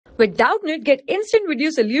With Doubtnut, get instant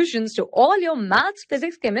video solutions to all your maths,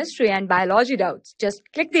 physics, chemistry, and biology doubts. Just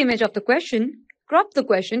click the image of the question, crop the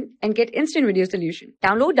question, and get instant video solution.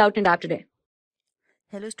 Download Doubtnut app today.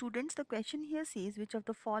 Hello students, the question here says which of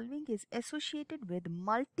the following is associated with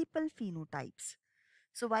multiple phenotypes.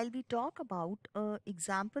 So while we talk about an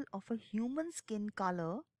example of a human skin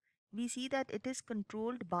color, we see that it is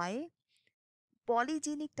controlled by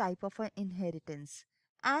polygenic type of an inheritance,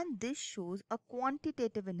 and this shows a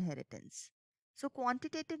quantitative inheritance. So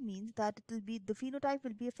quantitative means that it will be the phenotype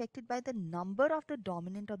will be affected by the number of the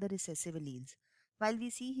dominant or the recessive alleles. While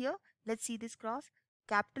we see here, let's see this cross,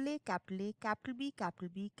 capital A, capital A, capital B, capital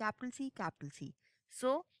B, capital C, capital C.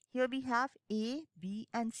 So here we have A, B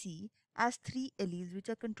and C as three alleles which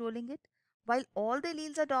are controlling it. While all the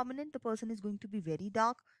alleles are dominant, the person is going to be very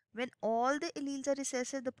dark. When all the alleles are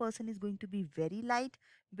recessive, the person is going to be very light.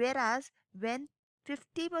 Whereas when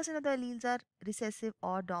 50% of the alleles are recessive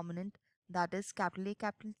or dominant, that is capital A,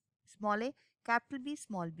 capital small a, capital B,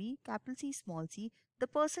 small b, capital C, small c, the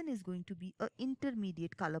person is going to be an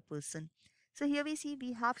intermediate color person. So here we see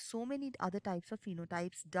we have so many other types of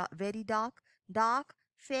phenotypes: very dark, dark,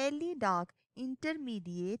 fairly dark,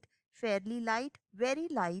 intermediate, fairly light, very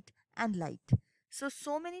light, and light.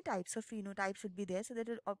 So many types of phenotypes would be there. So there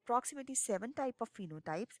are approximately 7 type of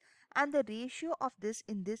phenotypes, and the ratio of this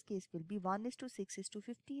in this case will be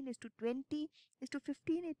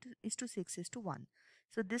 1:6:15:20:15:15:6:1.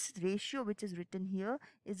 So this ratio which is written here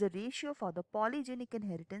is a ratio for the polygenic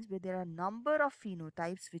inheritance where there are number of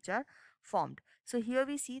phenotypes which are formed. So here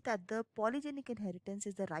we see that the polygenic inheritance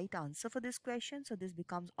is the right answer for this question. So this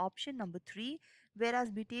becomes option number 3.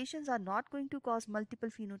 Whereas mutations are not going to cause multiple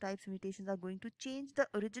phenotypes, mutations are going to change the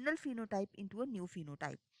original phenotype into a new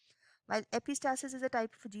phenotype. While epistasis is a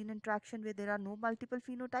type of gene interaction where there are no multiple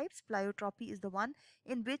phenotypes, pleiotropy is the one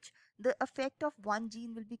in which the effect of one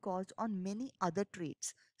gene will be caused on many other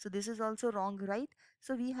traits. So this is also wrong, right?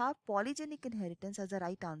 So we have polygenic inheritance as a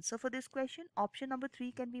right answer for this question. Option number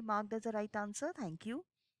 3 can be marked as a right answer. Thank you.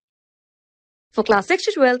 For class 6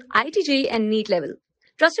 to 12, IIT JEE and NEET level.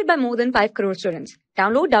 Trusted by more than 5 crore students.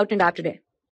 Download Doubtnut app today.